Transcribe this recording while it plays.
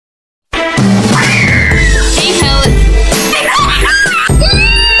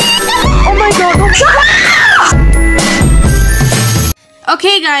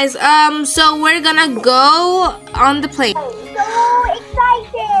Okay, guys. So we're gonna go on the plane. So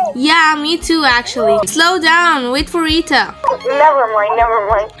excited. Yeah, me too, actually. Slow down. Wait for Rita. Never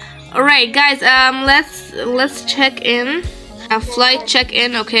mind. All right, guys. Let's check in. Flight check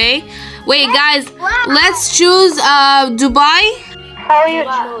in. Okay. Wait, guys. Let's choose Dubai. How you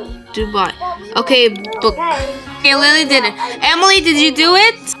choose? Dubai. Okay, book. Okay, Lily did it. Emily, did you do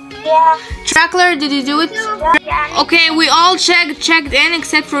it? Yeah. Trackler, did you do it? Yeah. Okay, we all checked in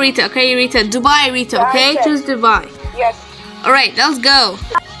except for Rita. Okay, Rita. Dubai, Rita. Okay, choose Dubai. Yes. All right, let's go.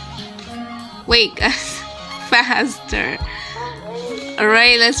 Wait, guys. Faster. All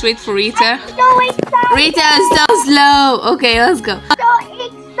right, let's wait for Rita. So excited. Rita is so slow. Okay, let's go. So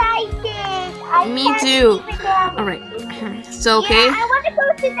excited. Me too. All right. So okay. Yeah, I want to go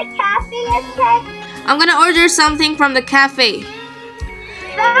to the cafe instead. I'm gonna order something from the cafe.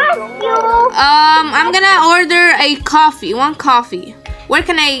 Thank you. I'm gonna order a coffee. One coffee. Where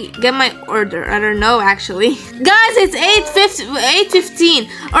can I get my order? I don't know actually. Guys, it's 8:15.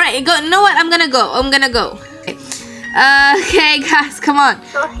 All right, go. You know what? I'm gonna go. Okay. Okay, guys, come on.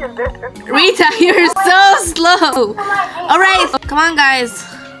 Rita, you're so slow. All right, come on, guys.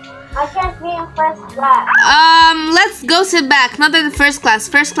 I can't be in first class. Let's go sit back. Not in the first class.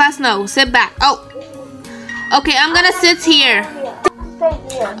 First class, no. Sit back. Oh. Okay, I'm gonna sit here. Stay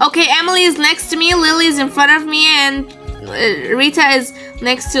here. Okay, Emily is next to me. Lily is in front of me, and Rita is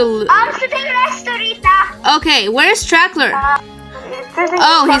next to. I'm sitting next to Rita. Okay, where's Trackler?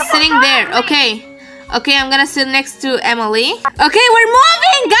 Oh, he's sitting there. Okay. Okay, I'm gonna sit next to Emily. Okay, we're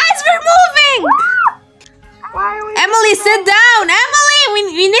moving, guys. We're moving. Emily, sit down. Emily,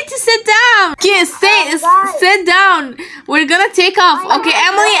 we need to sit down. Okay, sit down. We're gonna take off. Okay,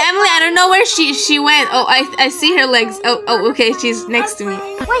 Emily, I don't know where she went. Oh, I see her legs. Oh, okay, she's next to me.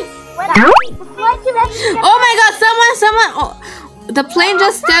 Wait, Oh my God, someone. Oh, the plane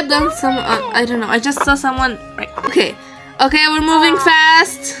just stepped on someone. I don't know. I just saw someone. Right. Okay, we're moving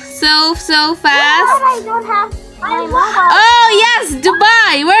fast. So fast. I don't have my mobile. Oh yes,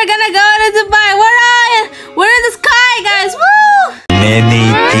 Dubai. We're gonna go to Dubai. We're in the sky, guys. Woo! Many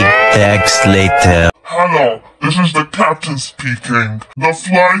tic-tacs later. Hello, this is the captain speaking. The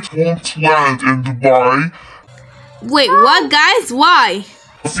flight won't land in Dubai. Wait, what, guys? Why?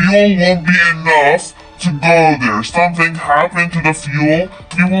 The fuel won't be enough to go there. Something happened to the fuel.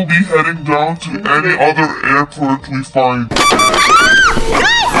 We will be heading down to any other airport we find.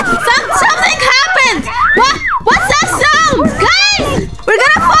 Guys, something happened. What's that sound? Guys, we're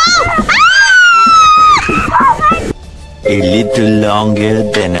gonna fall. A little longer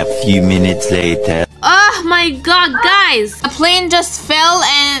than a few minutes later. Oh my God, guys! A plane just fell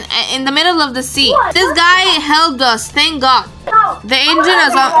and in the middle of the sea. This guy helped us. Thank God. The engine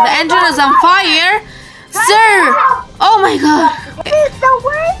is on fire, sir. Oh my God! It's the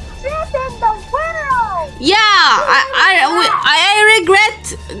worst trip in the world. Yeah, I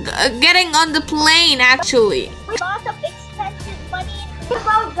regret getting on the plane actually. Lots of expensive money. Come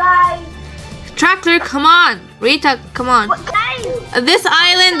on, guys. Trackler, come on. Rita, come on. Guys. This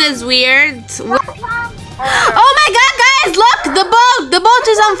island is weird. Oh my God, guys! Look, the boat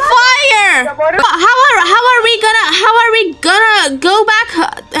is on fire. How are we gonna go back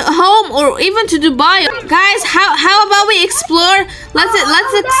home or even to Dubai, guys? How about we explore?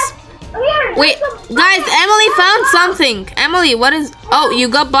 Wait, guys! Emily found something. Emily, what is? Oh, you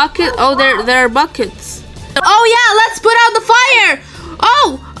got bucket. Oh, there are buckets. Oh yeah, let's put out the fire.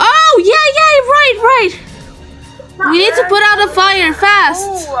 Oh yeah, right. We need to put out the fire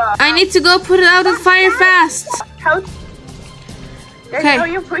fast. I need to go put it out the fire fast. Okay. How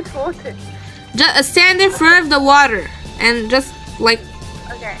you put water? Just stand in front of the water and just like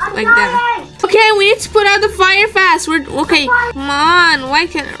that. Okay, we need to put out the fire fast. We're okay. Come on, why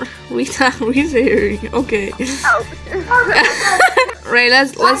can't Rita here? Okay. Right,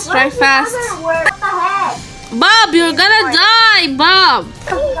 let's try fast. Bob, you're gonna die, Bob.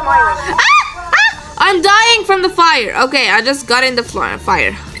 I'm dying from the fire. Okay, I just got in the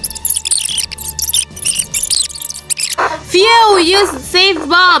fire. Phew, you saved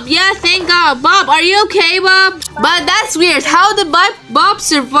Bob. Yeah, thank God. Bob, are you okay, Bob? But that's weird. How did Bob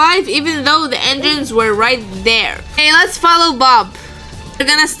survive even though the engines were right there? Hey, let's follow Bob. We're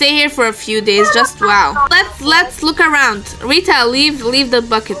gonna stay here for a few days. Just wow. Let's look around. Rita, leave the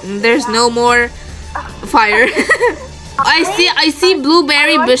bucket. There's no more fire. I see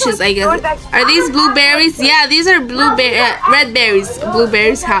blueberry bushes, I guess. Are these blueberries? Yeah, these are red berries.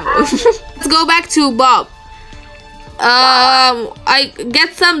 Blueberries, how? Let's go back to Bob. I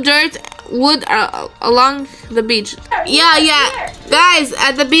get some dirt, wood along the beach. Yeah. Guys,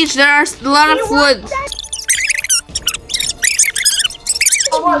 at the beach there are a lot of wood.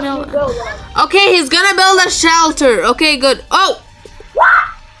 Okay, he's gonna build a shelter. Okay, good. Oh!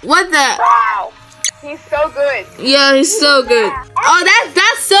 What the? Wow. He's so good. Yeah, he's so good. Oh,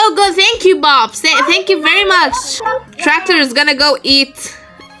 that's so good. Thank you, Bob. Thank you very much. Tractor is gonna go eat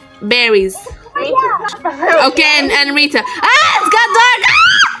berries. Okay, and Rita. Ah, it's got dark.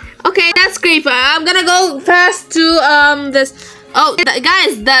 Ah! Okay, that's creepy. I'm gonna go fast to this. Oh,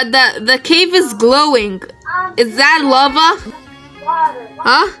 guys, the cave is glowing. Is that lava?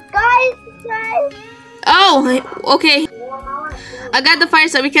 Huh? Guys. Oh, okay. I got the fire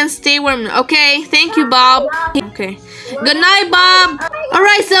so we can stay warm. Okay, thank you, Bob. Okay. Good night, Bob. All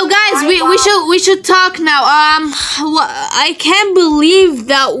right, so guys, we should talk now. I can't believe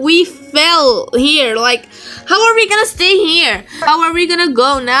that we fell here. Like, how are we gonna stay here? How are we gonna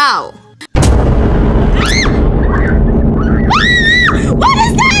go now? What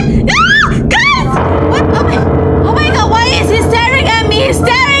is that? Ah, guys! What? Oh my God! Why is he staring at me? He's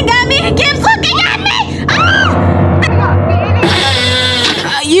staring at me. He keeps looking at me. Ah!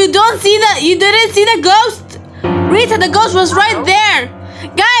 You didn't see the ghost? Rita, the ghost was right there.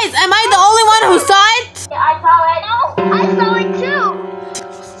 Guys, am I the only one who saw it? I saw it too.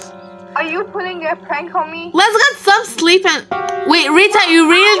 Are you putting a prank on me? Let's get some sleep and... Wait, Rita, you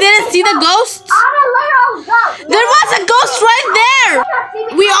really didn't see the ghost? I'm a little ghost. There was a ghost right there.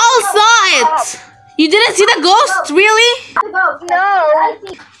 We all saw it. You didn't see the ghost? Really? No.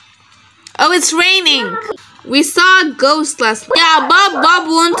 Oh, it's raining. We saw a ghost last night. Yeah, Bob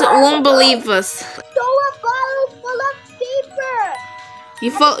won't believe us. Saw a bottle full of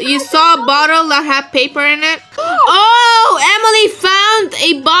paper. You saw a bottle that had paper in it? Oh, Emily found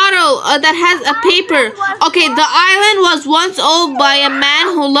a bottle that has a paper. Okay, the island was once owned by a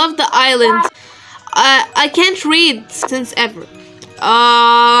man who loved the island. I can't read since ever.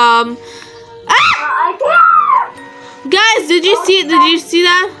 Guys, did you see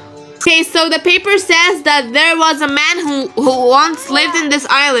that? Okay, so the paper says that there was a man who once lived in this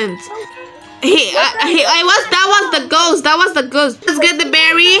island. That was the ghost. That was the ghost. Let's get the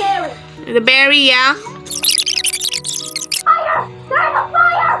berry. The berry, yeah. Fire! There's a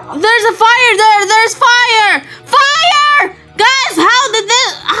fire! There's a fire there. There's fire. Fire! Guys, how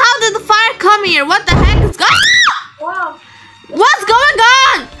did the fire come here? What the heck is going on? Wow. What's going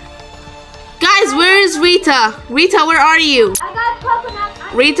on? Guys, where is Rita? Rita, where are you? I got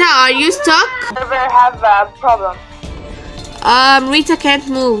coconut. Rita, are you stuck? Never have a problem. Rita can't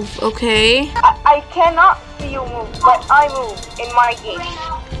move. Okay. I cannot see you move, but I move in my game.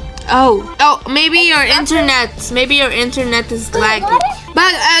 Oh, maybe your internet. Maybe your internet is laggy.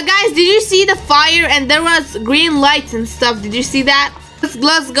 But guys, did you see the fire and there was green lights and stuff? Did you see that?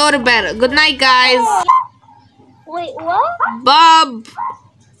 Let's go to bed. Good night, guys. Wait, what? Bob,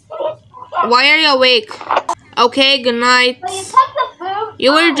 why are you awake? Okay, good night.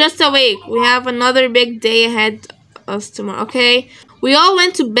 You were just awake. We have another big day ahead of us tomorrow. Okay, we all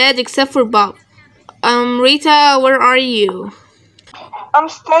went to bed except for Bob. Rita, where are you? I'm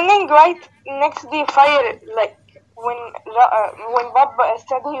standing right next to the fire, like when Bob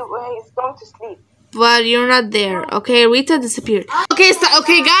said he's going to sleep. But you're not there. Okay, Rita disappeared. Okay,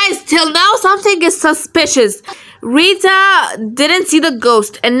 guys, till now something is suspicious. Rita didn't see the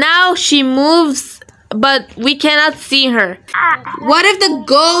ghost, and now she moves, but we cannot see her. What if the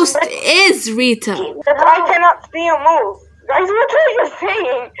ghost is Rita? I cannot see you move. Guys, what are you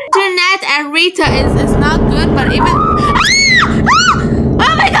saying? Internet and Rita is not good, but even...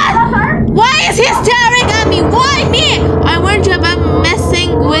 Oh my God! Why is he staring at me? Why me? I warned you about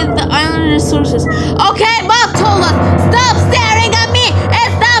messing with the island resources. Okay, Bob told us. Stop staring at me.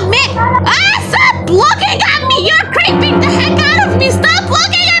 It's not me. Stop looking at me. You're creeping the heck out of me. Stop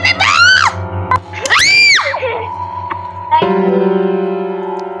looking at me, Bob.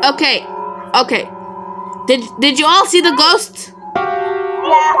 Okay. Did you all see the ghost?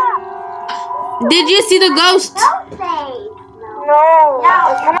 Yeah. Did you see the ghost? No,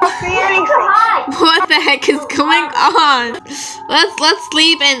 I cannot see anything. What the heck is going on? Let's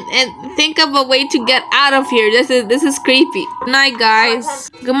sleep and think of a way to get out of here. This is creepy. Good night, guys.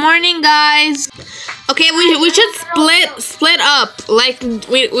 Good morning, guys. Okay, we should split up. Like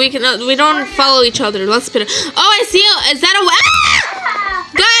we don't follow each other. Let's split up. Oh, I see. Is that a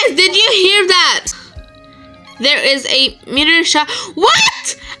Guys, did you hear that? There is a meteor shower.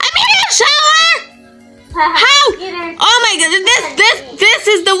 What? A meteor shower? How? Oh my God! This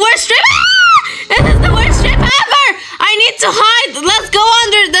is the worst trip. This is the worst trip ever. I need to hide. Let's go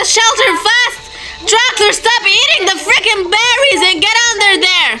under the shelter fast. Tractor, stop eating the freaking berries and get under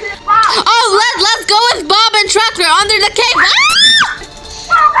there. Oh, let's go with Bob and Tractor under the cave.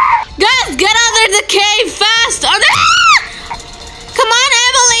 Guys, get under the cave fast. Come on,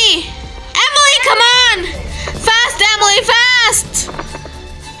 Emily.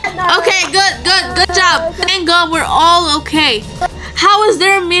 Okay, good job. Thank God we're all okay. How is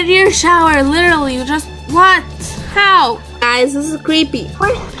there a meteor shower? Literally, just what? How? Guys, this is creepy.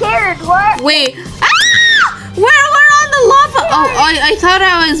 We're scared. What? Wait. Ah! We're on the lava. Oh, I thought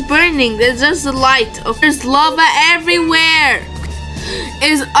I was burning. There's just a light. Oh, there's lava everywhere.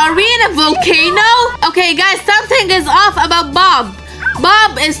 Are we in a volcano? Okay, guys, something is off about Bob.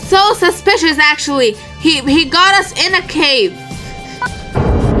 Bob is so suspicious, actually. He got us in a cave.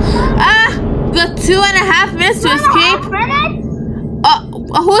 We got 2.5 minutes to escape.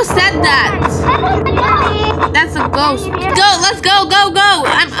 Who said that? That's a ghost. Go, let's go.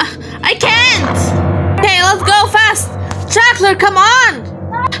 I can't. Okay, let's go fast. Chocolate, come on.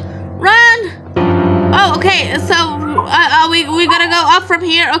 Run. Oh, okay. So we gotta go up from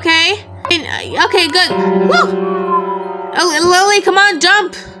here. Okay. Okay, good. Woo. Lily, come on,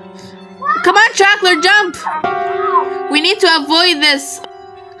 jump. Come on, Chocolate, jump. We need to avoid this.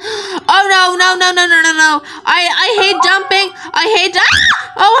 Oh no. I hate jumping.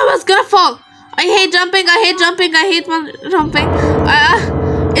 Oh, I was gonna fall. I hate jumping. I hate jumping.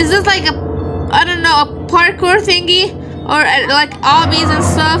 Is this like I don't know, a parkour thingy? Or like obbies and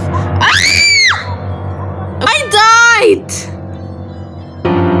stuff? I died.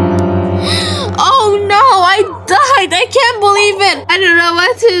 Oh no, I died. I can't believe it. I don't know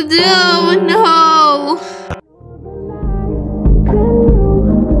what to do. No.